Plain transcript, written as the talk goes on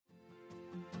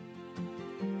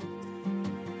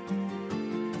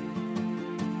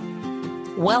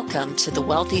Welcome to the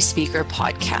Wealthy Speaker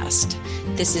Podcast.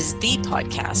 This is the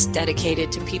podcast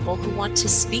dedicated to people who want to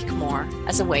speak more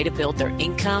as a way to build their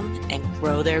income and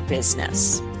grow their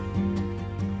business.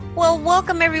 Well,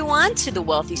 welcome everyone to the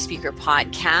Wealthy Speaker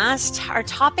Podcast. Our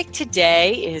topic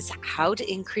today is how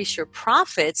to increase your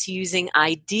profits using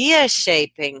idea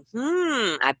shaping.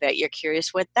 I bet you're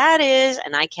curious what that is,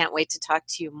 and I can't wait to talk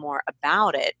to you more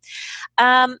about it.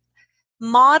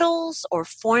 Models or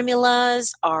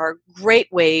formulas are great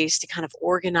ways to kind of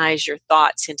organize your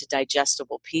thoughts into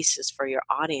digestible pieces for your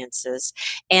audiences.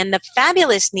 And the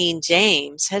fabulous Neen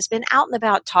James has been out and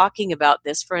about talking about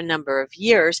this for a number of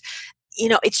years. You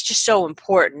know, it's just so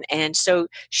important. And so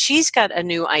she's got a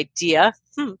new idea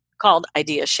called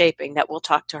idea shaping that we'll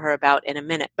talk to her about in a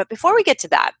minute. But before we get to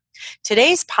that,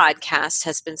 today's podcast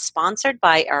has been sponsored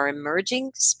by our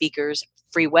Emerging Speakers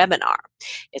free webinar.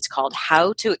 It's called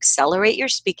How to Accelerate Your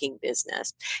Speaking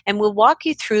Business, and we'll walk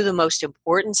you through the most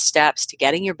important steps to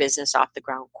getting your business off the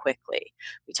ground quickly.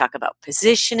 We talk about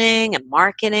positioning and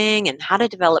marketing and how to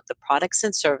develop the products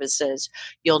and services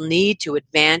you'll need to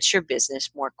advance your business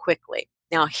more quickly.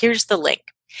 Now, here's the link.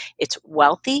 It's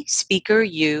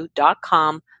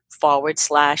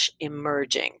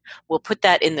wealthyspeakeru.com/emerging. We'll put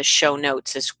that in the show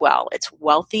notes as well. It's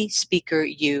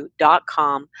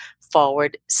wealthyspeakeru.com/emerging.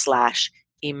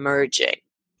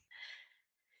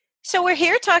 So we're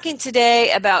here talking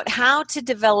today about how to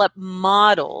develop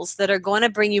models that are going to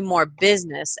bring you more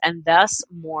business and thus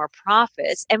more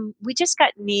profits. And we just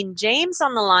got Neen James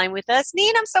on the line with us.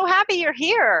 Neen, I'm so happy you're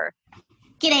here.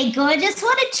 G'day, gorgeous.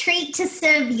 What a treat to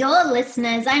serve your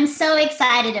listeners. I'm so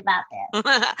excited about this.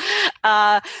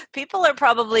 People are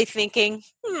probably thinking,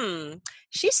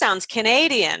 she sounds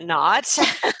Canadian, not?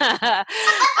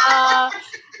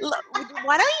 Why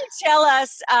don't you tell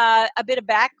us a bit of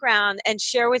background and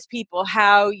share with people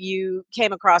how you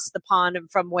came across the pond and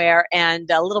from where, and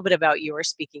a little bit about your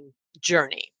speaking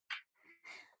journey.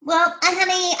 Well,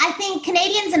 honey, I think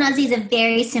Canadians and Aussies are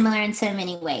very similar in so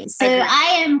many ways. So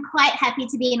I am quite happy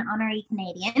to be an honorary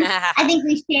Canadian. I think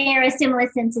we share a similar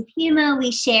sense of humor. We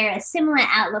share a similar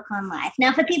outlook on life.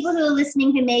 Now, for people who are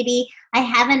listening who maybe I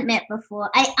haven't met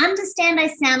before, I understand I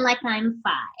sound like I'm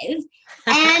 5.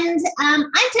 And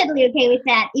I'm totally okay with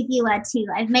that if you are too.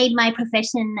 I've made my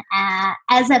profession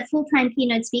as a full-time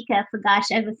keynote speaker for,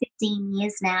 over 15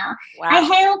 years now. Wow. I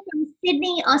hail from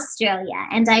Sydney, Australia,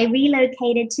 and I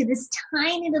relocated to this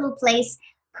tiny little place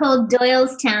called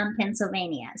Doylestown,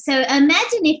 Pennsylvania. So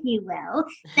imagine, if you will,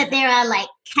 that there are like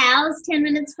cows 10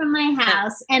 minutes from my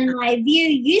house, and my view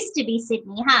used to be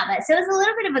Sydney Harbour. So it was a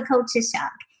little bit of a culture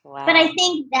shock. Wow. But I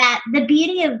think that the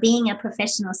beauty of being a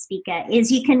professional speaker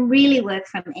is you can really work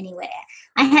from anywhere.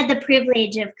 I had the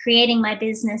privilege of creating my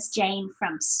business, Jane,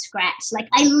 from scratch. Like,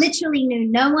 I literally knew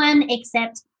no one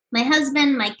except my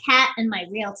husband, my cat, and my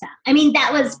realtor. I mean,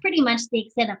 that was pretty much the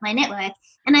extent of my network.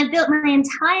 And I built my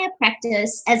entire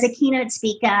practice as a keynote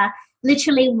speaker,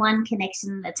 literally one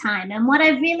connection at a time. And what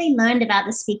I've really learned about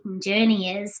the speaking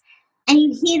journey is, and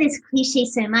you hear this cliche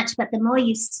so much, but the more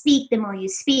you speak, the more you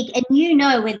speak. And you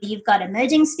know, whether you've got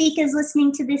emerging speakers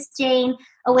listening to this, Jane,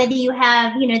 or whether you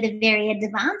have, the very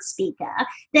advanced speaker,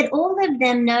 that all of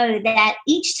them know that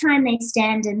each time they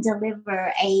stand and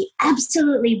deliver a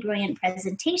absolutely brilliant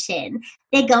presentation,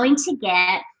 they're going to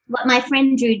get what my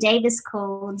friend Drew Davis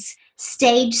calls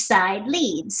stage side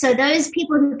leads. So those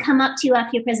people who come up to you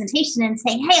after your presentation and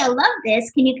say, hey, I love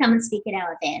this. Can you come and speak at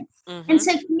our event? Mm-hmm. And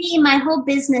so for me, my whole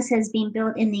business has been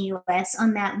built in the US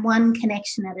on that one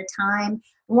connection at a time,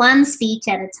 one speech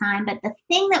at a time. But the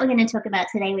thing that we're going to talk about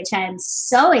today, which I am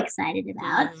so excited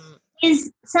about,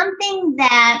 is something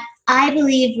that I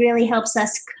believe really helps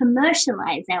us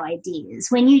commercialize our ideas.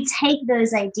 When you take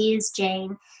those ideas,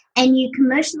 Jane, and you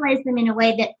commercialize them in a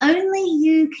way that only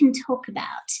you can talk about,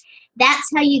 that's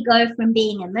how you go from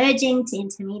being emerging to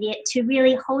intermediate to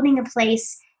really holding a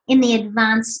place in the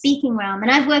advanced speaking realm.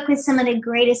 And I've worked with some of the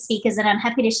greatest speakers, and I'm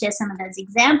happy to share some of those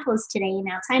examples today in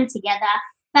our time together.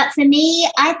 But for me,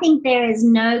 I think there is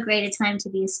no greater time to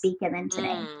be a speaker than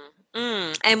today.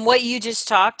 And what you just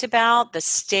talked about,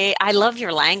 I love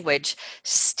your language,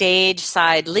 stage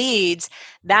side leads.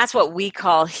 That's what we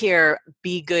call here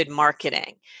be good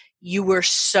marketing. You were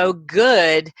so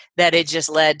good that it just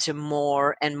led to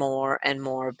more and more and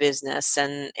more business,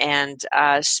 and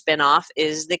spinoff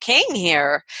is the king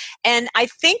here. And I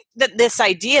think that this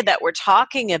idea that we're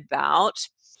talking about,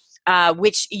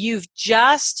 which you've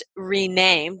just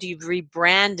renamed, you've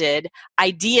rebranded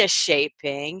idea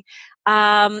shaping.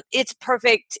 It's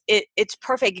perfect. It's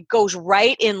perfect. It goes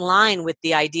right in line with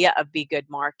the idea of be good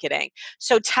marketing.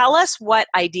 So tell us what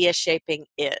idea shaping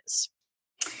is.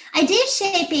 Idea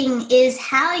shaping is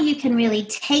how you can really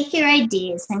take your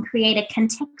ideas and create a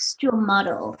contextual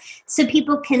model so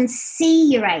people can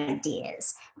see your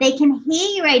ideas. They can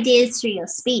hear your ideas through your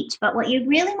speech, but what you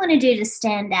really want to do to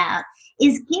stand out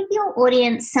is give your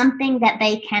audience something that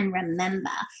they can remember.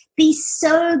 Be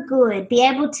so good, be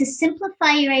able to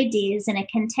simplify your ideas in a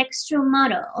contextual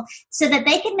model so that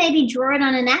they can maybe draw it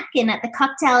on a napkin at the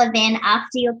cocktail event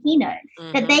after your keynote,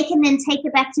 that they can then take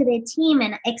it back to their team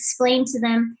and explain to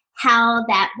them how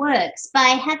that works by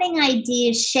having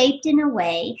ideas shaped in a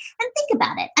way. And think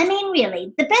about it. I mean,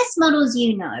 really, the best models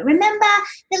remember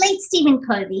the late Stephen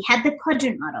Covey had the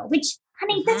quadrant model, which,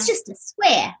 honey, that's just a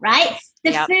square, right?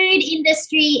 The food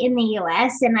industry in the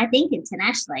US, and I think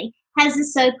internationally, has a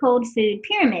so-called food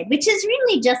pyramid, which is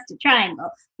really just a triangle.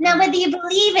 Now, whether you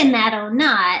believe in that or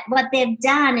not, what they've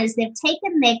done is they've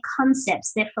taken their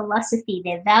concepts, their philosophy,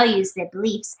 their values, their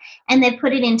beliefs, and they've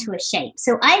put it into a shape.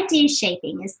 So idea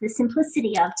shaping is the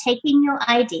simplicity of taking your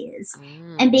ideas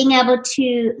and being able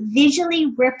to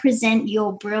visually represent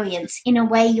your brilliance in a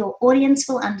way your audience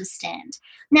will understand.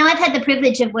 Now, I've had the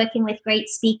privilege of working with great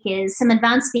speakers, some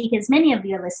advanced speakers many of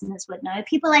your listeners would know,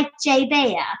 people like Jay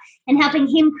Bayer, and helping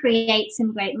him create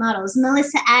some great models.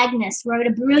 Melissa Agnes wrote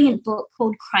a brilliant book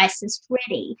called Crisis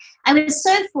Ready. I was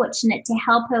so fortunate to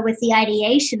help her with the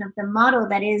ideation of the model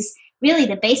that is really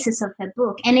the basis of her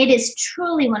book, and it is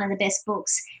truly one of the best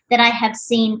books that I have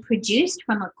seen produced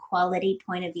from a quality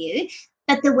point of view.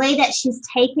 But the way that she's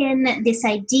taken this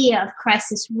idea of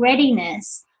crisis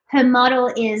readiness, her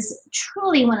model is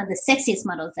truly one of the sexiest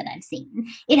models that I've seen.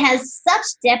 It has such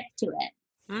depth to it.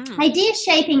 Idea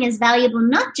shaping is valuable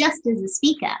not just as a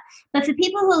speaker, but for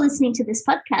people who are listening to this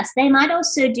podcast, they might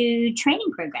also do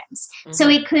training programs. So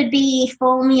it could be your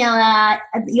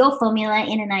formula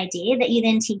in an idea that you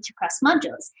then teach across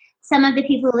modules. Some of the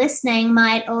people listening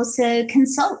might also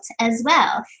consult as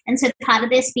well. And so part of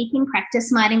their speaking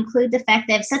practice might include the fact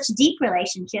they have such deep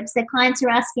relationships that clients are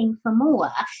asking for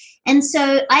more. And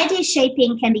so idea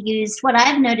shaping can be used. What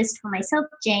I've noticed for myself,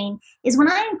 Jane, is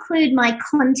when I include my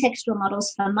contextual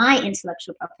models for my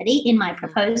intellectual property in my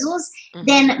proposals,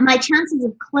 then my chances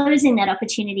of closing that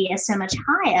opportunity are so much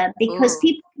higher because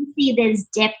people can see there's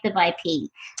depth of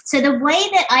IP. So the way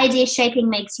that idea shaping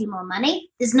makes you more money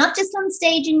is not just on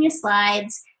stage in your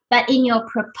slides, but in your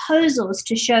proposals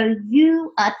to show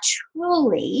you are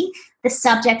truly the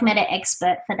subject matter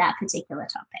expert for that particular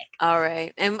topic. All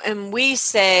right. And we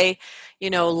say,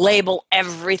 label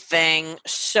everything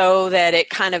so that it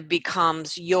kind of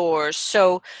becomes yours.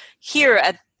 So here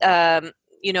at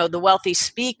the Wealthy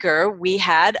Speaker, we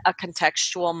had a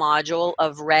contextual module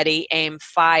of Ready, Aim,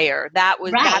 Fire.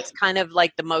 That's kind of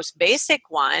like the most basic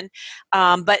one.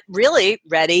 But really,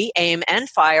 Ready, Aim, and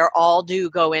Fire all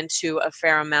do go into a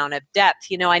fair amount of depth.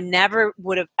 I never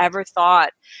would have ever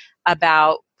thought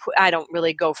about, I don't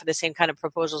really go for the same kind of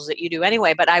proposals that you do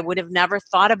anyway, but I would have never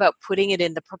thought about putting it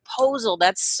in the proposal.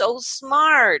 That's so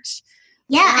smart.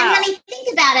 Yeah, and honey,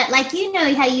 think about it. Like,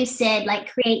 how you said,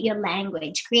 create your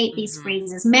language, create these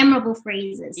phrases, memorable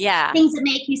phrases. Yeah. Things that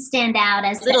make you stand out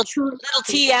as little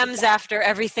TMs after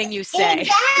everything you say.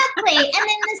 Exactly. And in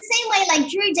the same way,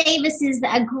 Drew Davis is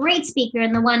a great speaker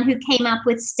and the one who came up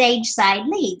with stage side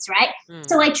leads, right?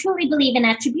 So I truly believe in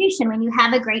attribution. When you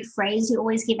have a great phrase, you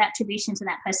always give attribution to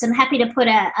that person. I'm happy to put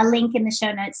a link in the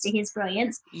show notes to his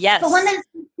brilliance. Yes. But one of the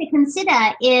things to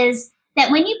consider is that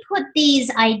when you put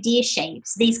these idea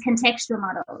shapes, these contextual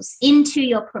models into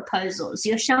your proposals,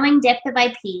 you're showing depth of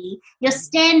IP, you're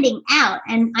standing out.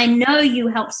 And I know you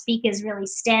help speakers really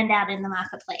stand out in the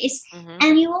marketplace.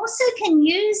 And you also can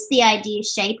use the idea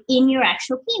shape in your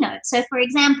actual keynote. So for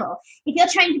example, if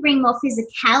you're trying to bring more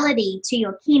physicality to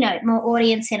your keynote, more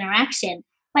audience interaction,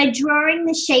 by drawing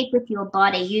the shape with your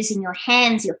body, using your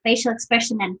hands, your facial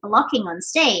expression, and blocking on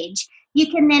stage, you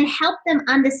can then help them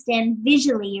understand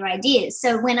visually your ideas.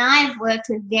 So when I've worked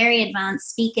with very advanced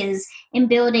speakers in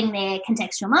building their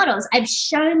contextual models, I've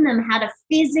shown them how to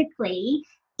physically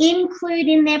include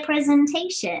in their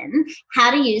presentation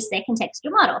how to use their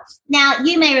contextual model. Now,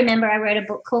 you may remember I wrote a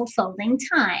book called Folding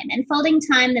Time. And Folding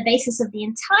Time, the basis of the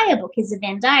entire book is a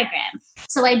Venn diagram.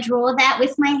 So I draw that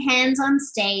with my hands on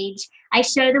stage. I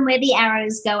show them where the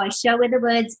arrows go. I show where the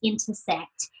words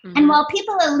intersect. And while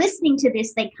people are listening to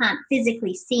this, they can't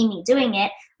physically see me doing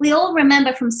it. We all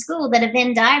remember from school that a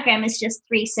Venn diagram is just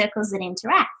 3 circles that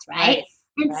interact, right?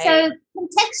 And Right. so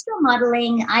contextual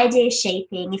modeling, idea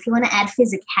shaping, if you want to add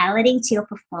physicality to your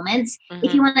performance,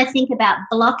 if you want to think about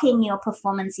blocking your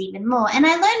performance even more. And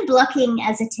I learned blocking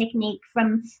as a technique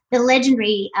from the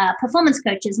legendary performance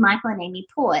coaches, Michael and Amy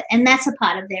Port, and that's a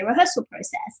part of their rehearsal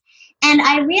process. And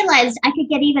I realized I could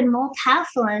get even more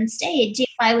powerful on stage if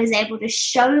I was able to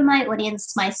show my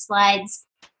audience my slides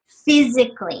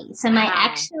physically. So my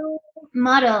actual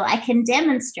model I can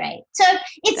demonstrate. So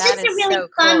it's just a really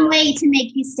fun way to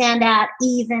make you stand out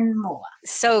even more.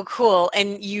 So cool.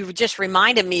 And you just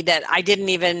reminded me that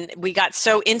we got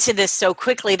so into this so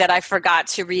quickly that I forgot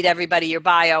to read everybody your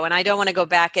bio. And I don't want to go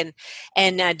back and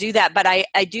do that. But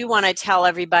I do want to tell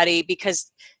everybody,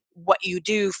 because what you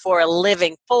do for a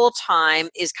living full time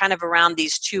is kind of around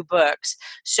these two books.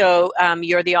 So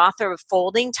you're the author of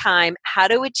Folding Time, How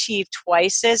to Achieve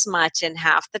Twice as Much in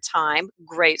Half the Time.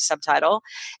 Great subtitle.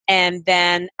 And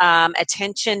then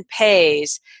Attention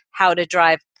Pays, How to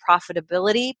Drive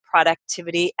Profitability,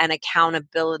 Productivity, and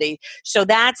Accountability. So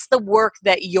that's the work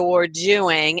that you're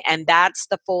doing, and that's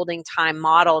the folding time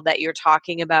model that you're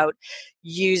talking about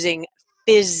using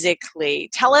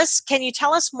physically. Can you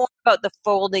tell us more about the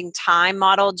folding time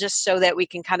model, just so that we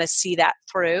can kind of see that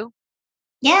through?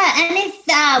 Yeah, and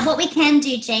if what we can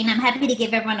do, Jane, I'm happy to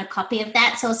give everyone a copy of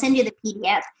that. So I'll send you the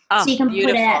PDF so you can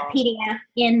put a PDF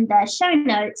in the show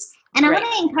notes. And I want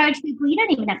to encourage people, you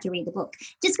don't even have to read the book.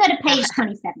 Just go to page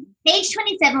 27. Page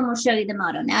 27 will show you the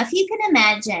model. Now, if you can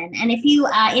imagine, and if you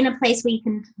are in a place where you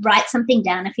can write something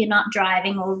down, if you're not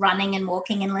driving or running and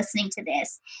walking and listening to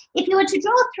this, if you were to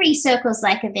draw 3 circles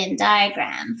like a Venn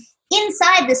diagram,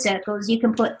 inside the circles, you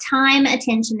can put time,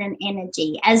 attention, and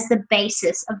energy as the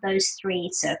basis of those 3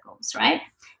 circles, right?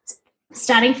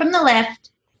 Starting from the left.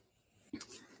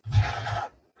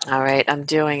 All right, I'm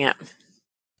doing it.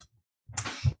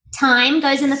 Time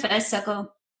goes in the first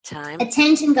circle. Time.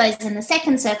 Attention goes in the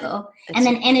second circle. And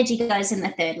then energy goes in the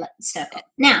third circle.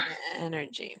 Now,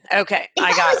 energy. Okay,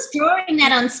 if I was drawing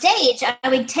that on stage, I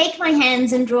would take my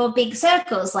hands and draw big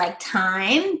circles like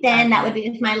time. Then that would be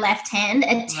with my left hand.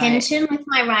 Attention with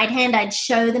my right hand. I'd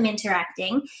show them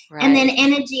interacting. And then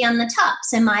energy on the top.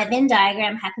 So my Venn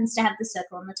diagram happens to have the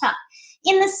circle on the top.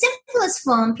 In the simplest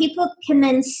form, people can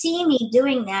then see me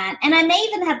doing that. And I may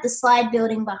even have the slide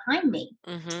building behind me.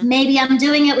 Maybe I'm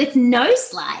doing it with no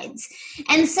slides.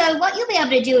 And so what you'll be able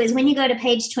to do is when you go to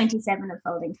page 27 of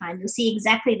Folding Time, you'll see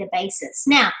exactly the basis.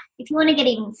 Now, if you want to get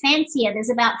even fancier, there's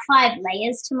about 5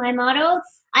 layers to my model.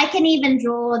 I can even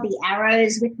draw the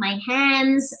arrows with my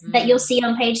hands that you'll see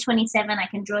on page 27. I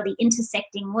can draw the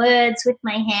intersecting words with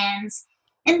my hands.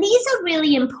 And these are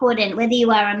really important, whether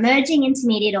you are emerging,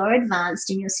 intermediate, or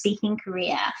advanced in your speaking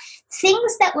career.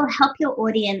 Things that will help your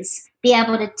audience be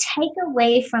able to take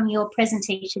away from your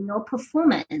presentation, your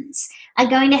performance, are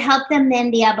going to help them then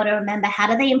be able to remember how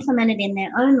do they implement it in their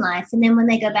own life. And then when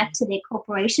they go back to their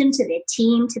corporation, to their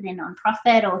team, to their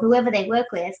nonprofit, or whoever they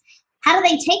work with, how do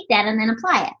they take that and then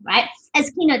apply it, right? As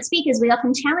keynote speakers, we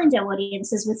often challenge our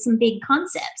audiences with some big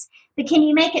concepts. But can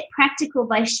you make it practical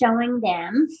by showing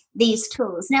them these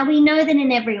tools? Now, we know that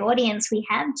in every audience we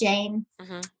have, Jane,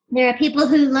 there are people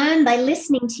who learn by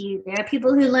listening to you. There are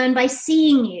people who learn by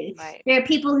seeing you. There are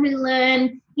people who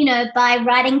learn, by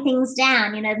writing things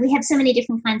down. We have so many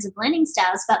different kinds of learning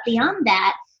styles. But beyond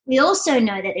that, we also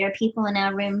know that there are people in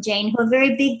our room, Jane, who are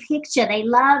very big picture. They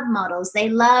love models. They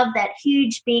love that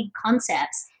huge, big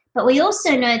concepts. But we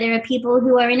also know there are people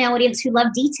who are in our audience who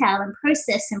love detail and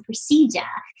process and procedure.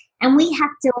 And we have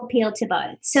to appeal to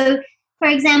both. So, for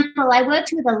example, I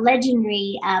worked with a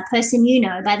legendary person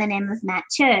by the name of Matt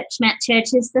Church. Matt Church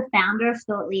is the founder of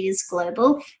Thought Leaders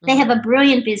Global. They have a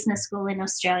brilliant business school in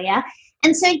Australia.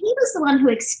 And so he was the one who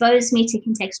exposed me to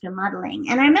contextual modeling.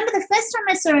 And I remember the first time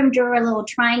I saw him draw a little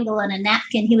triangle on a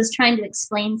napkin, he was trying to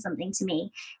explain something to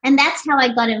me. And that's how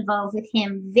I got involved with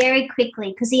him very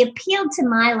quickly, because he appealed to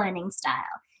my learning style.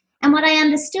 And what I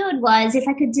understood was if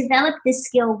I could develop this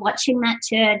skill watching Matt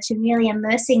Church and really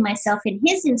immersing myself in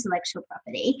his intellectual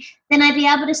property, then I'd be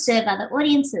able to serve other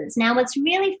audiences. Now, what's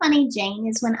really funny, Jane,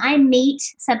 is when I meet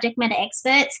subject matter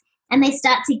experts and they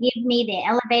start to give me their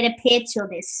elevator pitch or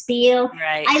their spiel,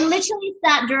 I literally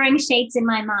start drawing shapes in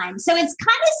my mind. So it's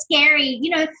kind of scary.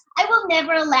 I will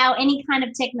never allow any kind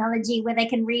of technology where they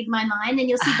can read my mind and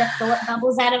you'll see the thought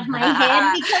bubbles out of my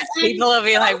head. Because people will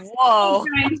be like, whoa.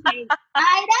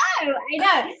 I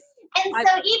know. And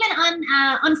so even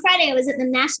on Friday, I was at the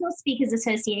National Speakers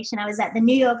Association. I was at the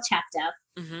New York chapter.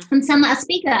 And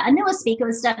a newer speaker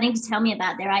was starting to tell me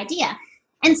about their idea.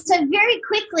 And so very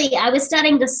quickly, I was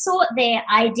starting to sort their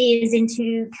ideas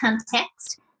into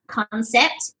context,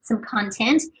 concept, some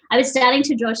content. I was starting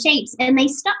to draw shapes, and they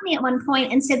stopped me at one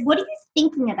point and said, "What are you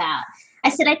thinking about?" I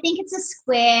said, "I think it's a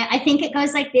square. I think it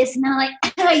goes like this." And they're like,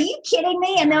 "Are you kidding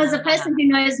me?" And there was a person who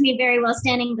knows me very well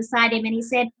standing beside him, and he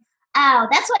said, "Oh,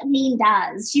 that's what Neen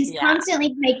does. She's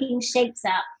constantly making shapes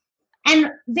up."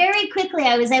 And very quickly,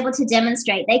 I was able to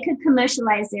demonstrate they could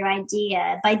commercialize their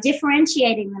idea by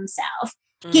differentiating themselves,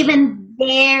 given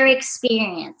their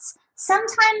experience.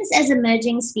 Sometimes as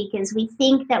emerging speakers, we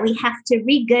think that we have to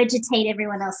regurgitate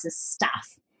everyone else's stuff.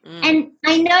 And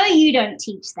I know you don't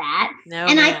teach that. No,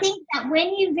 and I think that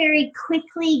when you very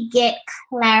quickly get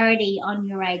clarity on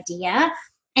your idea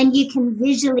and you can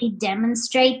visually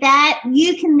demonstrate that,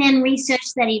 you can then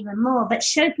research that even more, but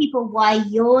show people why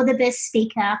you're the best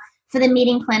speaker for the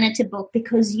meeting planner to book,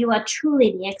 because you are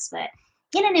truly the expert.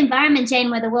 In an environment, Jane,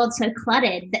 where the world's so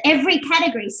cluttered, every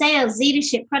category, sales,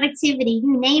 leadership, productivity,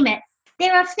 you name it,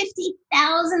 there are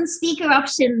 50,000 speaker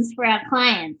options for our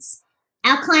clients.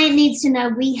 Our client needs to know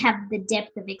we have the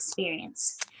depth of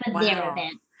experience for their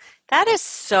event. That is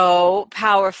so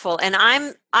powerful. And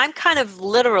I'm kind of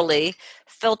literally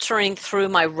filtering through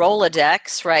my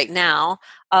Rolodex right now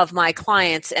of my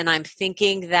clients, and I'm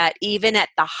thinking that even at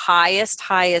the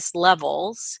highest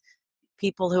levels,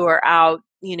 people who are out,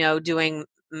 doing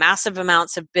massive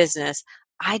amounts of business,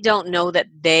 I don't know that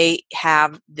they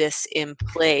have this in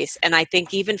place. And I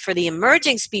think even for the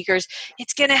emerging speakers,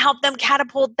 it's going to help them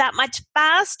catapult that much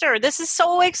faster. This is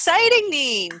so exciting,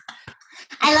 Neen.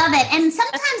 I love it. And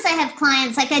sometimes I have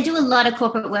clients, like I do a lot of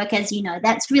corporate work, as you know.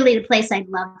 That's really the place I'd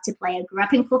love to play. I grew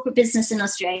up in corporate business in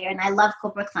Australia, and I love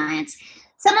corporate clients.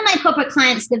 Some of my corporate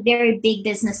clients, the very big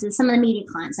businesses, some of the media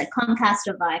clients like Comcast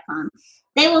or Viacom,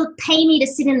 they will pay me to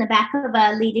sit in the back of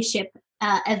a leadership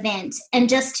event and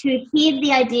just to hear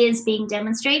the ideas being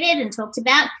demonstrated and talked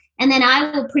about. And then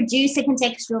I will produce a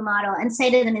contextual model and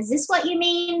say to them, "Is this what you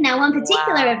mean?" Now, one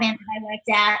particular event that I worked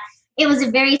at, it was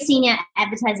a very senior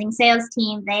advertising sales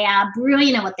team. They are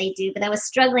brilliant at what they do, but they were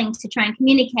struggling to try and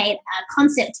communicate a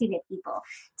concept to their people.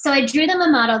 So I drew them a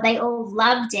model. They all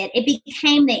loved it. It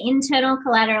became their internal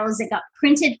collaterals. It got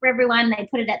printed for everyone. They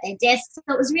put it at their desks. So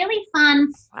it was really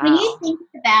fun. Wow. When you think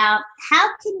about how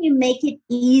can you make it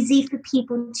easy for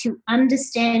people to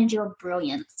understand your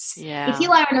brilliance. Yeah. If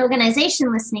you are an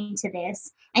organization listening to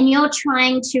this and you're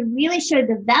trying to really show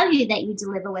the value that you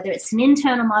deliver, whether it's an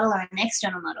internal model or an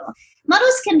external model,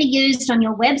 models can be used on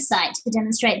your website to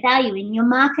demonstrate value, in your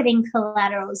marketing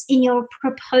collaterals, in your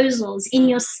proposals, in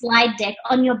your slide deck,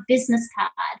 on your business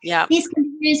card. Yeah. These can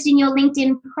be used in your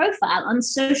LinkedIn profile, on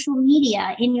social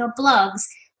media, in your blogs.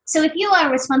 So if you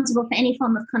are responsible for any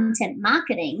form of content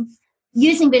marketing,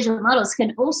 using visual models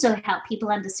can also help people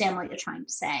understand what you're trying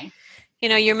to say.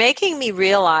 You're making me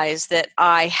realize that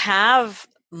I have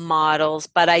models,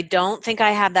 but I don't think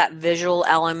I have that visual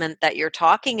element that you're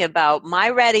talking about. My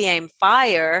Ready, Aim,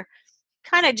 Fire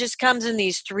kind of just comes in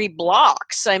these 3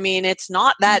 blocks. I mean, it's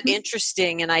not that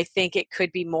interesting, and I think it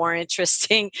could be more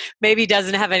interesting. Maybe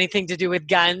doesn't have anything to do with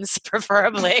guns,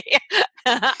 preferably.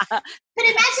 But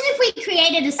imagine if we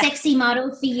created a sexy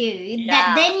model for you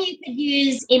that then you could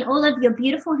use in all of your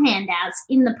beautiful handouts,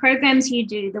 in the programs you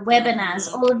do, the webinars,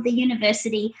 all of the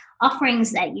university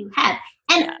offerings that you have.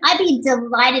 And I'd be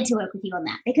delighted to work with you on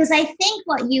that, because I think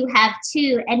what you have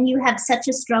too, and you have such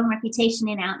a strong reputation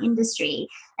in our industry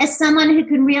as someone who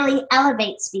can really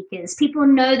elevate speakers. People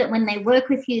know that when they work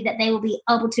with you that they will be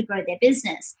able to grow their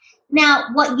business. Now,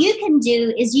 what you can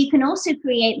do is you can also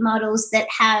create models that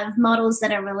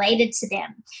are related to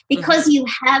them. Because you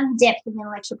have depth of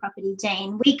intellectual property,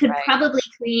 Jane, we could probably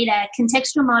create a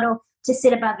contextual model to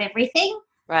sit above everything.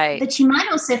 Right. But you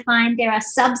might also find there are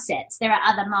subsets, there are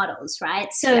other models, right?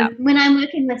 So when I'm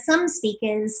working with some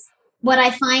speakers, what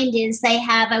I find is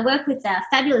I work with a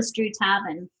fabulous Drew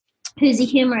Tarvin, who's a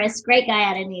humorist, great guy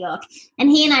out of New York. And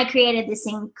he and I created this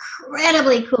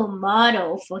incredibly cool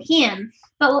model for him.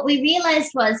 But what we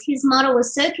realized was his model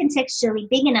was so contextually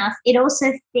big enough, it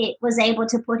also was able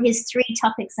to put his 3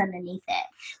 topics underneath it.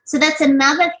 So that's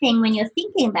another thing when you're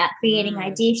thinking about creating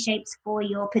idea shapes for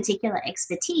your particular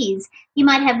expertise. You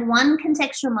might have one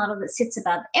contextual model that sits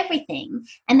above everything,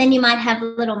 and then you might have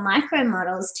little micro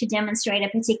models to demonstrate a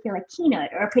particular keynote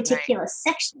or a particular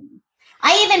section.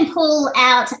 I even pull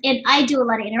out, and I do a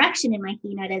lot of interaction in my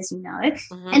keynote, as you know.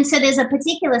 And so there's a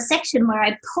particular section where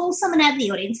I pull someone out of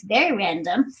the audience, very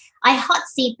random. I hot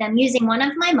seat them using one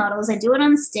of my models. I do it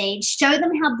on stage, show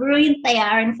them how brilliant they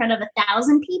are in front of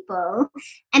 1,000 people.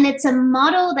 And it's a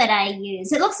model that I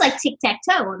use. It looks like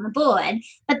tic-tac-toe on the board,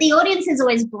 but the audience is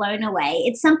always blown away.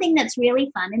 It's something that's really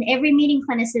fun. And every meeting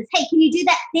planner says, "Hey, can you do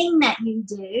that thing that you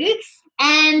do?"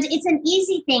 And it's an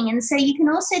easy thing. And so you can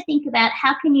also think about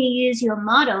how can you use your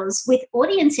models with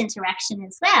audience interaction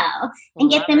as well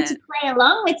and get them to play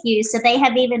along with you so they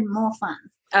have even more fun.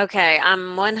 Okay,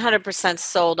 I'm 100%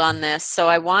 sold on this. So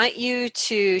I want you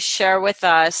to share with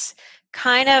us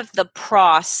kind of the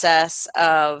process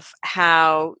of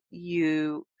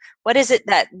what is it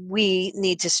that we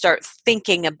need to start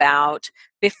thinking about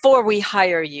before we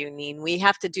hire you, Neen? We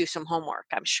have to do some homework,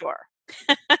 I'm sure.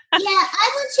 Yeah, I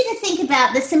want you to think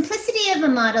about the simplicity of a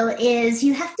model is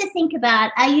you have to think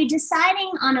about, are you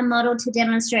deciding on a model to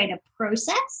demonstrate a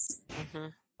process? Mm-hmm.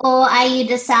 Or are you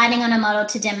deciding on a model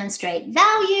to demonstrate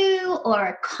value or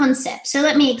a concept? So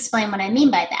let me explain what I mean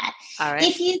by that. All right.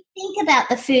 If you think about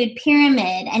the food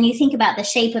pyramid and you think about the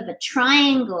shape of a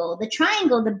triangle,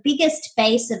 the biggest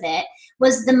base of it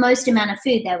was the most amount of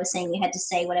food. They were saying you had to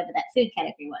say whatever that food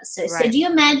category was. So, right. So do you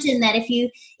imagine that if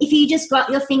you just got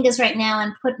your fingers right now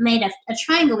and made a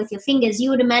triangle with your fingers,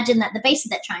 you would imagine that the base of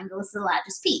that triangle is the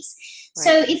largest piece. Right.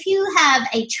 So if you have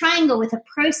a triangle with a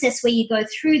process where you go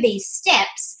through these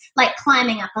steps, like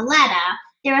climbing up a ladder,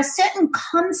 there are certain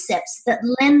concepts that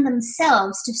lend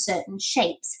themselves to certain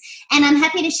shapes. And I'm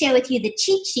happy to share with you the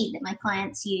cheat sheet that my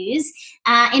clients use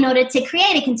in order to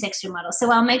create a contextual model.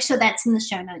 So I'll make sure that's in the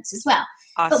show notes as well.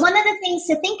 Awesome. But one of the things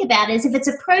to think about is if it's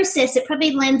a process, it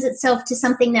probably lends itself to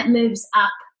something that moves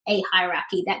up a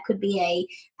hierarchy. That could be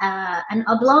an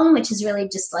oblong, which is really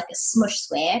just like a smush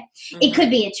square. Mm-hmm. It could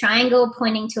be a triangle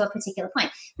pointing to a particular point.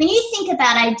 When you think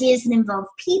about ideas that involve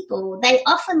people, they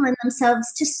often lend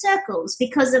themselves to circles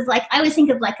because of, like, I always think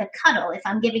of like a cuddle. If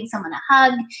I'm giving someone a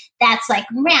hug, that's like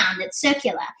round, it's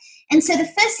circular. And so the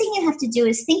first thing you have to do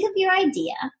is think of your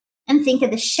idea and think of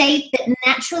the shape that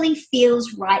naturally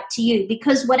feels right to you,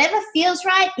 because whatever feels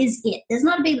right is it. It's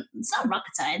not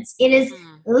rocket science. It is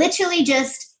literally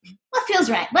just what feels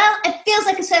right. Well, it feels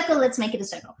like a circle. Let's make it a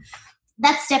circle.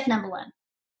 That's step number one.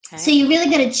 Okay. So you really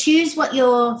got to choose what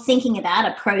you're thinking about,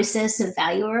 a process, a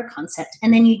value, or a concept,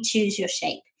 and then you choose your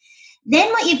shape. Then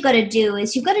what you've got to do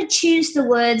is you've got to choose the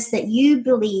words that you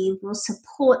believe will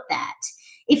support that.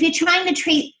 If you're trying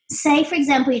to say, for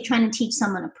example, you're trying to teach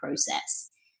someone a process,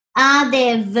 are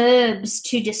there verbs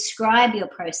to describe your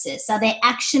process? Are there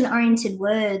action-oriented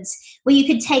words where you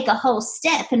could take a whole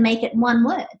step and make it one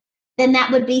word? Then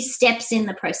that would be steps in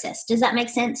the process. Does that make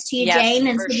sense to you, yes, Jane?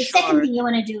 And so the second thing you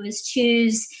want to do is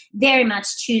choose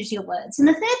your words. And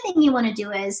the third thing you want to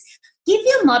do is give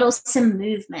your model some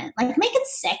movement, like make it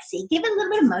sexy, give it a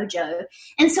little bit of mojo.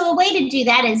 And so a way to do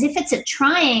that is if it's a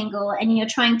triangle and you're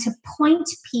trying to point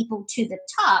people to the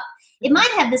top, it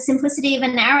might have the simplicity of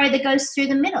an arrow that goes through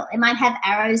the middle. It might have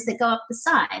arrows that go up the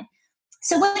side.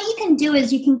 So what you can do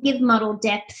is you can give model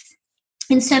depth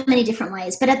in so many different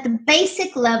ways. But at the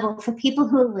basic level, for people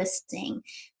who are listening,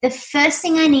 the first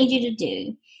thing I need you to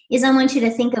do is I want you to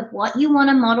think of what you want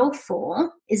a model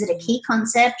for. Is it a key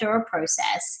concept or a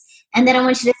process? And then I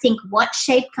want you to think what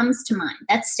shape comes to mind.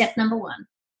 That's step number one.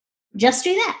 Just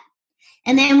do that.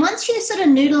 And then once you sort of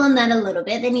noodle on that a little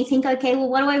bit, then you think, okay, well,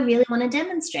 what do I really want to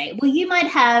demonstrate? Well, you might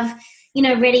have,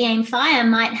 Ready, Aim, Fire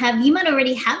you might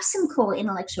already have some core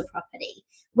intellectual property.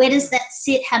 Where does that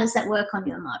sit? How does that work on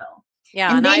your model?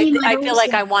 Yeah, and I feel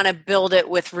like I want to build it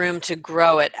with room to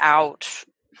grow it out,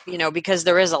 because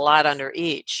there is a lot under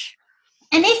each.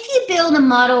 And if you build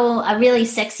a really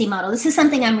sexy model, this is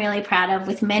something I'm really proud of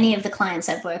with many of the clients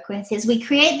I've worked with, is we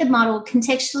create the model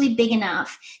contextually big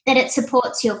enough that it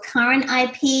supports your current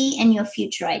IP and your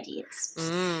future ideas.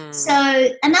 So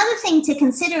another thing to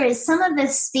consider is some of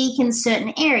us speak in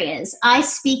certain areas. I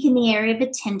speak in the area of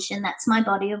attention. That's my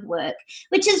body of work,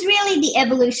 which is really the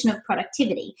evolution of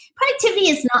productivity.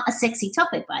 Productivity is not a sexy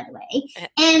topic, by the way.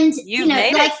 And you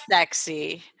made it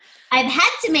sexy. I've had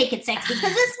to make it sexy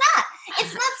because it's not.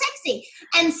 It's not sexy.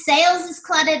 And sales is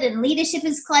cluttered and leadership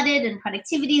is cluttered and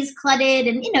productivity is cluttered.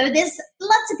 And, there's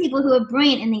lots of people who are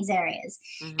brilliant in these areas.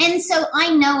 Mm-hmm. And so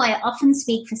I know I often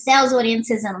speak for sales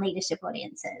audiences and leadership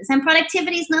audiences. And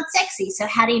productivity is not sexy. So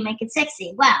how do you make it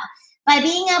sexy? Well, by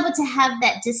being able to have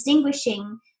that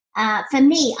distinguishing, for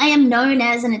me, I am known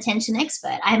as an attention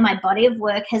expert. My body of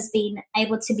work has been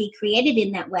able to be created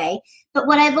in that way. But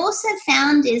what I've also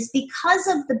found is because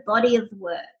of the body of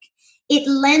work, it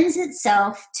lends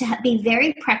itself to be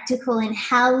very practical in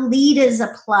how leaders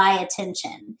apply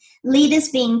attention. Leaders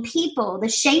being people, the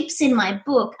shapes in my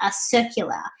book are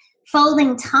circular.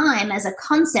 Folding time as a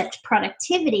concept,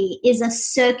 productivity, is a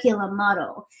circular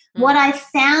model. What I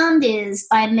found is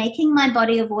by making my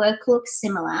body of work look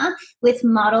similar with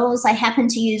models, I happen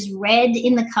to use red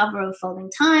in the cover of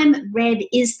Folding Time. Red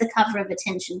is the cover of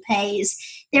Attention Pays.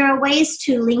 there are ways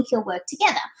to link your work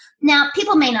together. Now,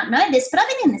 people may not know this, but I've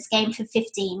been in this game for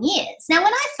 15 years. Now,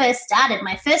 when I first started,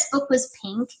 my first book was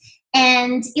pink,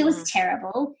 and it was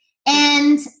terrible.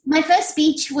 And my first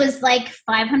speech was like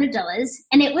 $500,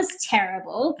 and it was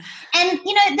terrible. And,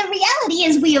 the reality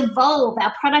is we evolve,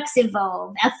 our products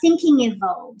evolve, our thinking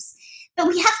evolves. But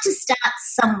we have to start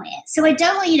somewhere. So I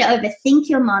don't want you to overthink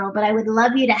your model, but I would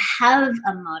love you to have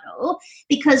a model,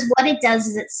 because what it does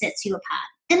is it sets you apart.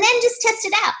 And then just test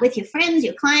it out with your friends,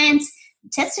 your clients.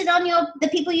 Test it on the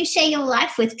people you share your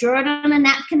life with. Draw it on a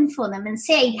napkin for them and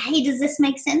say, hey, does this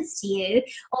make sense to you?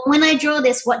 Or when I draw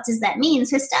this, what does that mean?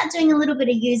 So start doing a little bit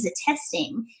of user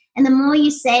testing. And the more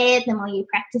you say it, the more you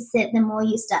practice it, the more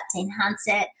you start to enhance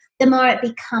it, the more it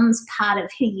becomes part of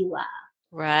who you are.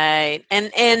 Right.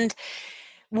 And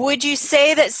would you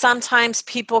say that sometimes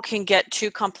people can get too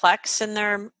complex in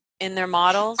their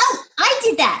models? Oh, I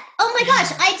did that. Oh my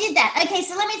gosh, I did that. Okay,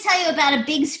 so let me tell you about a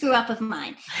big screw up of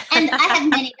mine. And I have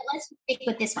many, but let's stick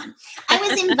with this one. I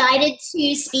was invited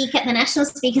to speak at the National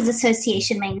Speakers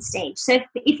Association main stage. So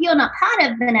if you're not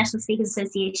part of the National Speakers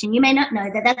Association, you may not know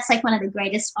that that's like one of the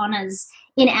greatest honors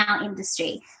in our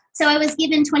industry. So I was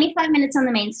given 25 minutes on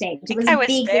the main stage. It was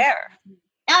big. There.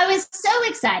 I was so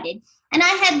excited. And I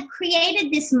had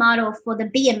created this model for the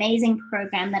Be Amazing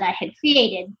program that I had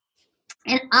created.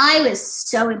 And I was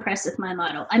so impressed with my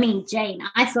model. I mean, Jane,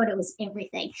 I thought it was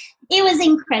everything. It was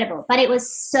incredible, but it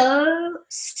was so,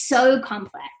 so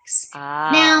complex.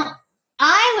 Now,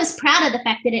 I was proud of the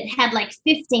fact that it had like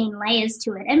 15 layers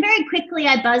to it. And very quickly,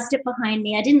 I buzzed it behind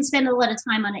me. I didn't spend a lot of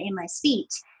time on it in my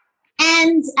speech.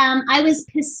 And I was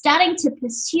starting to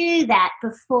pursue that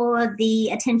before the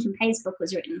Attention Pays book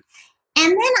was written. And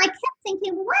then I kept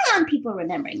thinking, why aren't people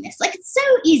remembering this? Like, it's so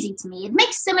easy to me. It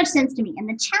makes so much sense to me. And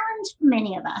the challenge for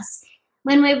many of us,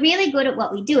 when we're really good at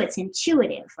what we do, it's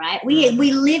intuitive, right? We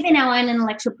live in our own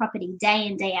intellectual property day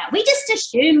in, day out. We just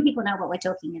assume people know what we're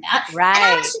talking about. Right. And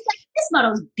I was just like, this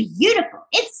model's beautiful.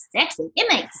 It's sexy. It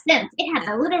makes sense. It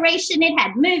had alliteration. It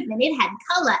had movement. It had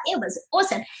color. It was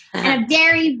awesome. And a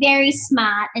very, very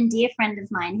smart and dear friend of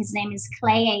mine, his name is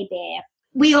Clay Bear.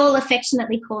 We all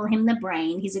affectionately call him the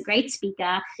Brain. He's a great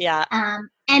speaker. Yeah.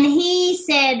 And he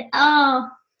said, oh,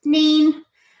 Neen,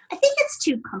 I think it's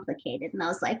too complicated. And I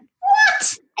was like,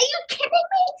 what? Are you kidding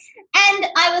me? And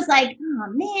I was like, oh,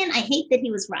 man, I hate that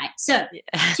he was right. So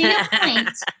to your point,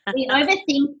 we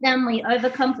overthink them. We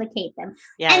overcomplicate them.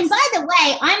 Yes. And by the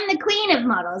way, I'm the queen of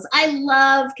models. I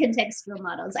love contextual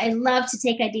models. I love to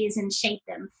take ideas and shape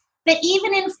them. But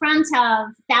even in front of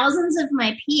thousands of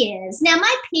my peers, now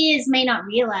my peers may not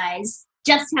realize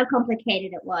just how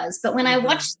complicated it was, but when I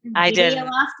watched the video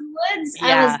afterwards,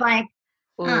 I was like,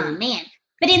 oh, man.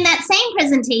 But in that same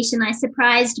presentation, I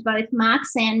surprised both Mark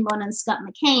Sanborn and Scott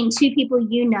McCain, two people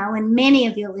you know and many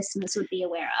of your listeners would be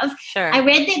aware of. Sure. I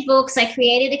read their books, I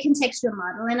created a contextual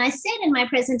model, and I said in my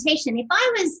presentation, if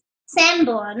I was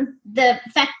Sanborn, the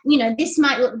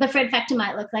Fred factor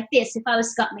might look like this. If I was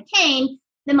Scott McCain,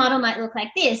 the model might look like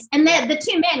this. And the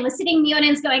two men were sitting in the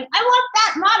audience going, I want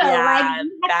that model. Yeah,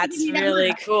 that's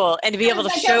really cool. And to be able to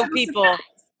show people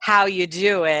how you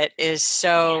do it is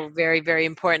so very, very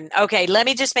important. Okay, let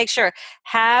me just make sure.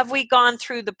 Have we gone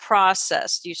through the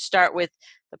process? You start with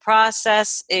the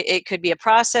process. It could be a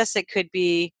process. It could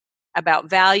be about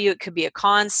value. It could be a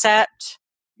concept.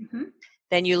 Mm-hmm.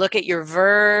 Then you look at your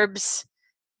verbs.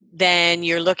 Then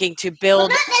you're looking to build.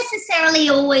 Well, not necessarily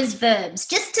always verbs.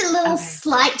 Just a little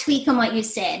slight tweak on what you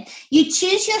said. You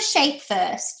choose your shape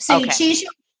first. So you choose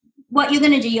what you're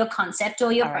going to do, your concept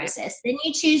or your process. Then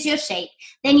you choose your shape.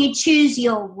 Then you choose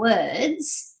your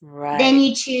words. Right. Then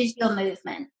you choose your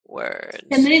movement. Words.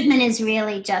 The movement is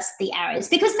really just the arrows,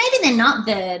 because maybe they're not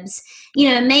verbs.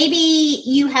 Maybe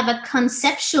you have a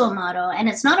conceptual model and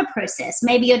it's not a process.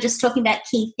 Maybe you're just talking about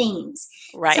key themes.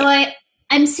 Right. So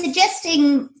I'm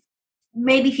suggesting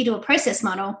maybe if you do a process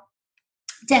model,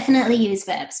 definitely use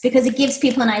verbs, because it gives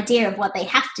people an idea of what they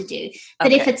have to do.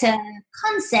 But if it's a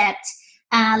concept,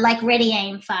 like ready,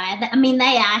 aim, fire,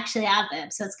 they actually are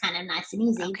verbs, so it's kind of nice and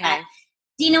easy. Okay. But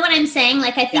do you know what I'm saying?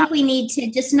 Like, I think we need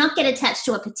to just not get attached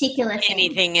to a particular thing.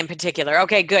 Anything in particular.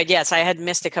 Okay, good. Yes, I had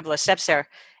missed a couple of steps there.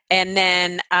 And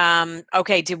then,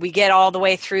 did we get all the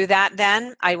way through that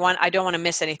then? I don't want to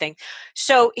miss anything.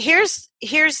 So here's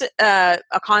a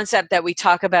concept that we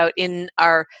talk about in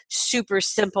our super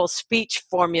simple speech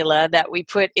formula that we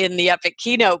put in the Epic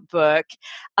Keynote book.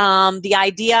 The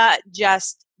idea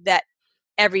just that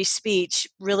every speech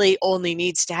really only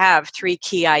needs to have 3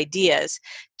 key ideas.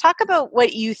 Talk about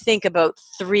what you think about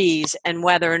threes and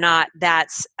whether or not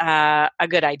that's a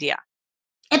good idea.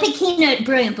 Epic Keynote,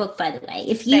 brilliant book, by the way.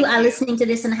 If you Thank are you. listening to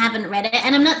this and haven't read it,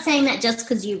 and I'm not saying that just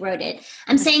because you wrote it,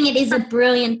 I'm saying it is a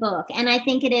brilliant book. And I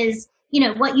think it is,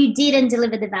 what you did and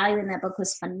delivered the value in that book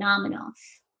was phenomenal.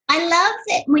 I love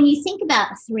that when you think about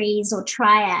threes or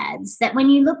triads, that when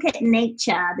you look at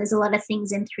nature, there's a lot of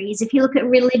things in threes. If you look at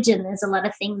religion, there's a lot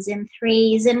of things in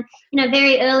threes. And,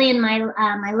 very early in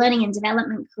my learning and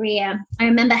development career, I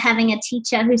remember having a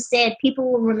teacher who said people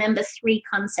will remember three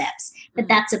concepts, but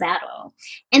that's about all.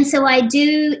 And so I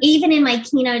do, even in my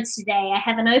keynotes today, I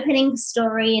have an opening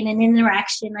story and an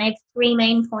interaction. I have three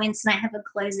main points and I have a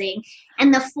closing.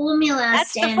 And the formula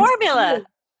That's the stands formula.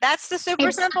 That's the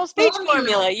super simple speech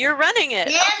formula. You're running it.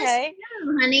 Okay.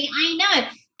 True, honey. I know.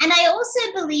 And I also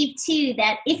believe, too,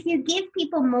 that if you give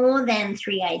people more than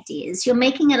three ideas, you're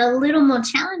making it a little more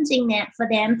challenging for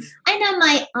them. I know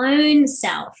my own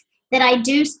self that I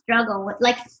do struggle with.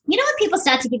 Like, when people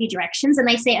start to give you directions and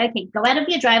they say, okay, go out of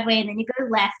your driveway and then you go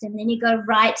left and then you go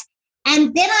right.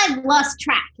 And then I've lost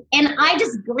track and I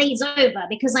just glaze over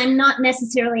because I'm not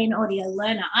necessarily an audio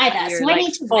learner either. You're so like I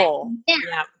need to full.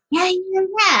 Yeah.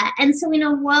 And so in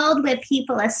a world where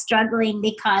people are struggling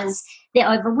because they're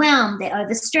overwhelmed, they're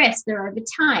overstressed, they're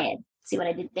overtired. See what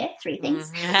I did there? Three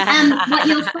things. What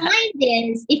you'll find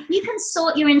is if you can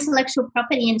sort your intellectual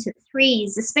property into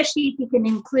threes, especially if you can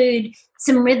include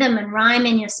some rhythm and rhyme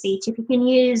in your speech, if you can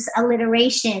use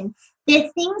alliteration, there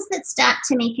are things that start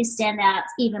to make you stand out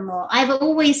even more. I've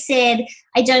always said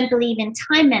I don't believe in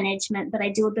time management, but I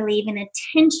do believe in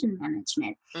attention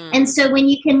management. And so when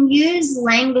you can use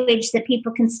language that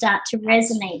people can start to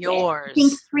resonate with, I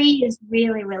think three is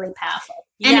really, really powerful.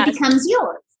 And it becomes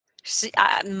yours.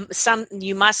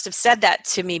 You must have said that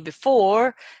to me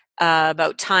before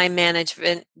about time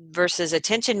management versus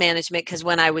attention management, because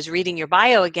when I was reading your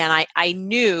bio again, I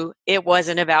knew it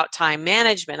wasn't about time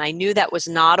management. I knew that was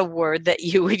not a word that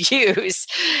you would use.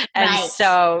 And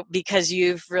so because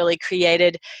you've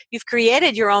created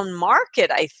your own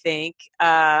market, I think.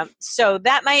 So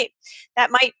that might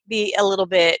be a little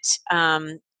bit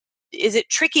is it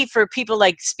tricky for people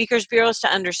like speakers bureaus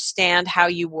to understand how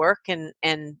you work and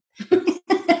do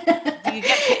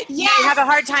you have a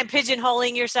hard time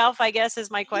pigeonholing yourself, I guess,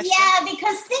 is my question? Yeah,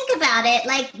 because think about it,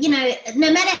 like,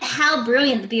 no matter how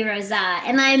brilliant the bureaus are,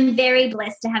 and I'm very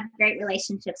blessed to have great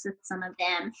relationships with some of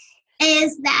them,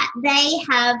 is that they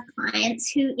have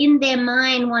clients who in their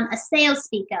mind want a sales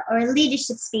speaker or a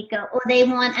leadership speaker, or they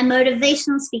want a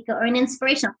motivational speaker or an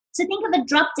inspirational. So think of a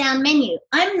drop-down menu.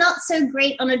 I'm not so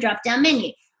great on a drop-down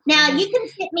menu. Now, you can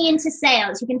fit me into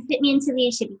sales, you can fit me into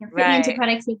leadership, you can fit me into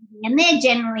productivity, and they're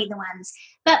generally the ones.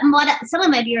 But what some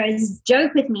of my bureaus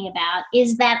joke with me about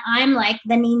is that I'm like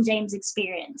the Neen James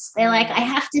experience. They're like, I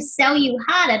have to sell you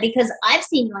harder because I've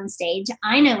seen you on stage.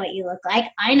 I know what you look like.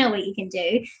 I know what you can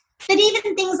do. But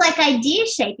even things like idea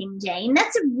shaping, Jane,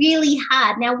 that's really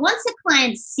hard. Now, once a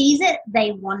client sees it,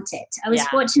 they want it. I was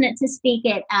fortunate to speak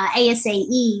at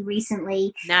ASAE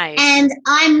recently. Nice. And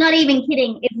I'm not even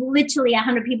kidding. If literally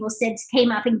 100 people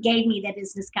came up and gave me their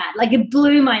business card. Like, it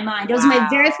blew my mind. It was my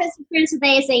very first experience with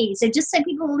ASAE. So just so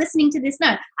people listening to this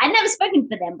know, I'd never spoken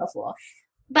for them before.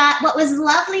 But what was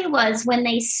lovely was when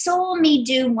they saw me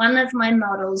do one of my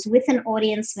models with an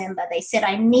audience member, they said,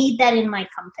 I need that in my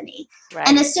company. Right.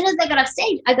 And as soon as they got off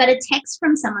stage, I got a text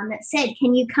from someone that said,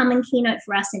 can you come and keynote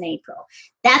for us in April?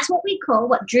 That's what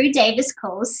Drew Davis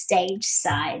calls stage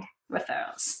side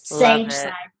referrals. Stage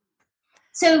side.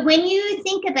 So when you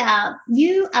think about,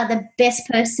 you are the best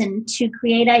person to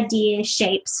create idea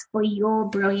shapes for your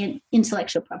brilliant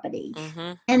intellectual property.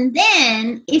 And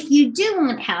then if you do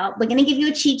want help, we're going to give you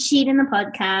a cheat sheet in the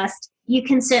podcast. You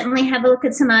can certainly have a look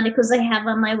at some articles I have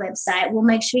on my website. We'll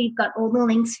make sure you've got all the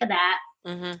links for that.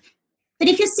 But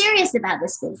if you're serious about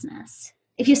this business,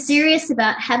 if you're serious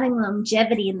about having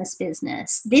longevity in this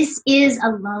business, this is a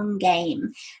long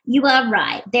game. You are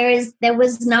right. There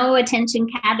was no attention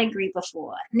category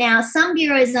before. Now, some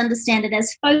bureaus understand it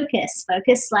as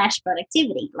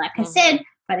focus/productivity. Like I said,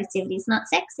 productivity is not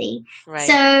sexy. Right.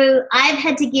 So I've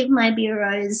had to give my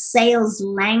bureaus sales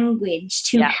language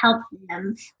to help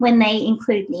them when they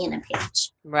include me in a pitch.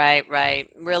 Right.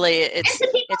 Really, it's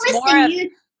more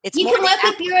you can work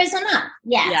with bureaus or not.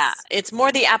 Yes. Yeah, it's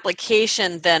more the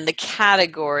application than the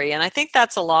category. And I think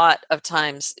that's a lot of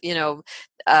times, the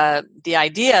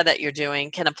idea that you're doing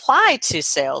can apply to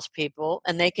salespeople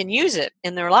and they can use it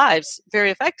in their lives very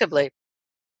effectively.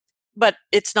 But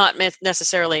it's not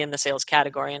necessarily in the sales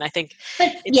category. And I think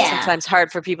it's sometimes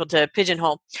hard for people to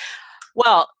pigeonhole.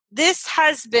 Well, this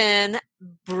has been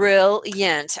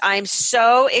brilliant. I'm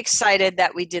so excited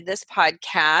that we did this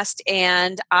podcast,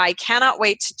 and I cannot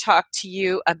wait to talk to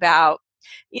you about,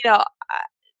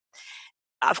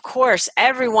 of course,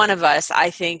 every one of us, I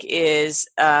think, is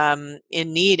in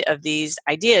need of these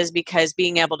ideas, because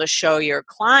being able to show your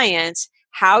clients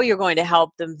how you're going to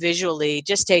help them visually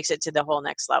just takes it to the whole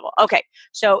next level. Okay,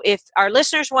 so if our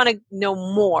listeners want to know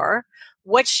more,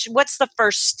 what's the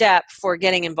first step for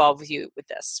getting involved with you with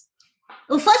this?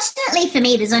 Well, fortunately for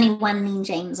me, there's only one Neen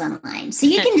James online. So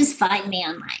you can just find me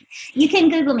online. You can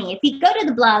Google me. If you go to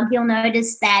the blog, you'll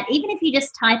notice that even if you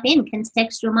just type in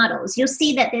contextual models, you'll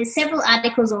see that there's several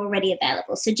articles already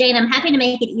available. So Jane, I'm happy to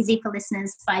make it easy for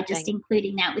listeners by just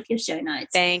including that with your show notes.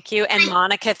 Thank you. And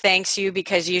Monica thanks you,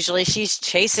 because usually she's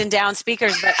chasing down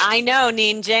speakers, but I know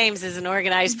Neen James is an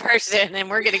organized person, and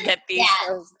we're going to get these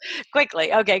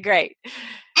quickly. Okay, great.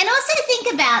 And also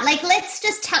think about, let's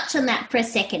just touch on that for a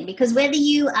second, because whether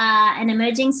you are an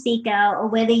emerging speaker or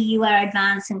whether you are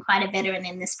advanced and quite a veteran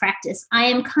in this practice, I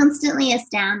am constantly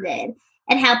astounded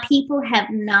at how people have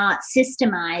not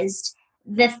systemized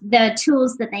the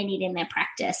tools that they need in their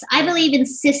practice. I believe in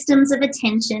systems of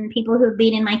attention. People who have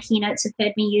been in my keynotes have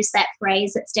heard me use that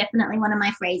phrase. It's definitely one of my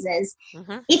phrases.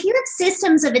 Mm-hmm. If you have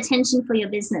systems of attention for your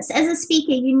business, as a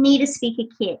speaker, you need a speaker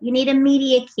kit. You need a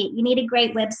media kit. You need a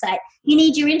great website. You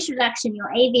need your introduction,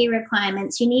 your AV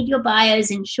requirements. You need your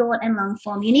bios in short and long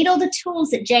form. You need all the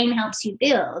tools that Jane helps you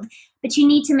build. But you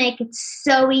need to make it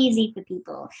so easy for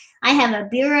people. I have a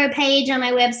bureau page on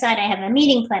my website. I have a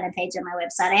meeting planner page on my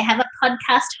website. I have a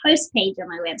podcast host page on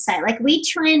my website. We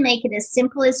try and make it as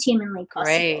simple as humanly possible.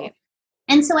 Great.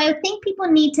 And so I think people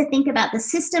need to think about the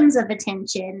systems of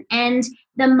attention and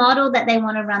the model that they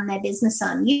want to run their business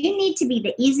on. You need to be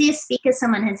the easiest speaker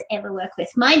someone has ever worked with.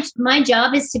 My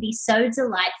job is to be so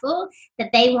delightful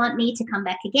that they want me to come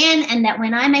back again, and that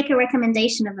when I make a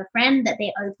recommendation of a friend, that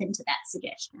they're open to that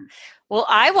suggestion. Well,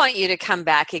 I want you to come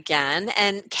back again.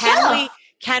 And can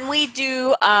we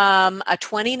do a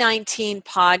 2019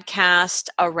 podcast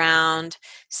around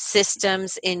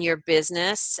systems in your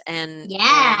business? And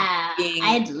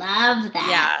I'd love that.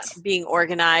 Yeah, being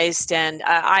organized. And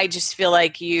I just feel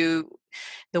like the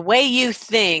way you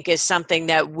think is something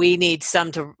that we need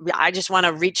I just want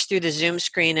to reach through the Zoom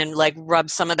screen and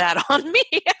rub some of that on me.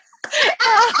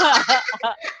 I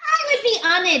would be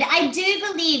honored. I do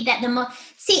believe that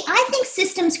I think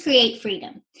systems create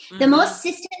freedom. Mm-hmm. The more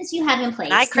systems you have in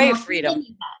place, I crave freedom.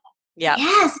 Yeah.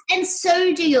 Yes, and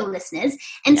so do your listeners,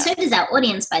 and so does our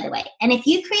audience, by the way. And if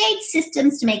you create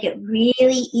systems to make it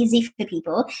really easy for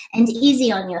people and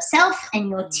easy on yourself and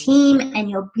your team and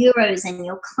your bureaus and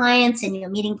your clients and your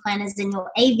meeting planners and your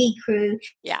AV crew,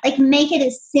 make it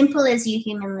as simple as you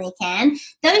humanly can,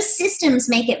 those systems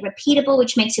make it repeatable,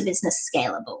 which makes your business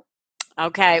scalable.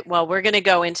 Okay, well, we're going to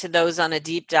go into those on a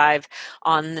deep dive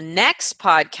on the next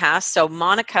podcast. So,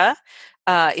 Monica,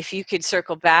 if you could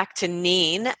circle back to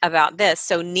Neen about this.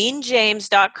 So,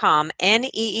 neenjames.com,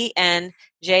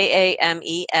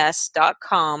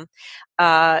 NEENJAMES.com.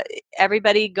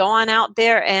 Everybody go on out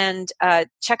there and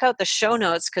check out the show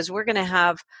notes, because we're going to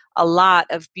have a lot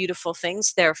of beautiful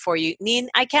things there for you. Neen,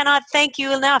 I cannot thank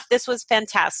you enough. This was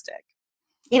fantastic.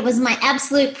 It was my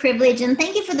absolute privilege, and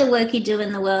thank you for the work you do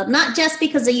in the world, not just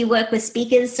because you work with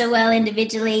speakers so well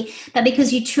individually, but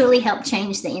because you truly help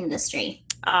change the industry.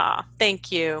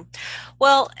 Thank you.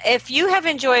 Well, if you have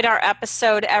enjoyed our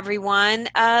episode, everyone,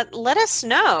 let us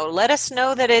know. Let us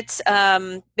know that it's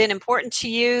been important to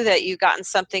you, that you've gotten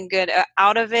something good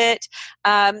out of it.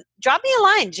 Drop me a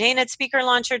line,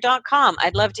 jane@speakerlauncher.com.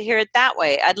 I'd love to hear it that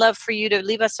way. I'd love for you to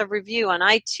leave us a review on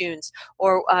iTunes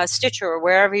or Stitcher or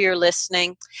wherever you're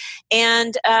listening.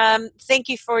 And thank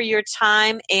you for your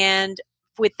time. And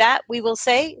with that, we will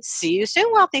say, see you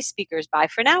soon, Wealthy Speakers. Bye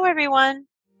for now, everyone.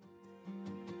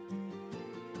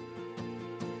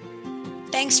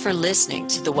 Thanks for listening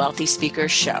to the Wealthy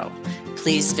Speakers Show.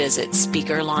 Please visit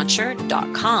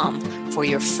speakerlauncher.com for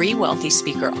your free Wealthy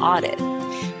Speaker audit,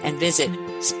 and visit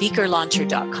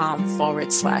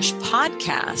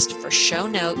speakerlauncher.com/podcast for show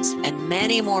notes and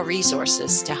many more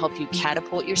resources to help you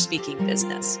catapult your speaking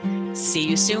business. See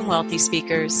you soon, Wealthy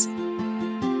Speakers.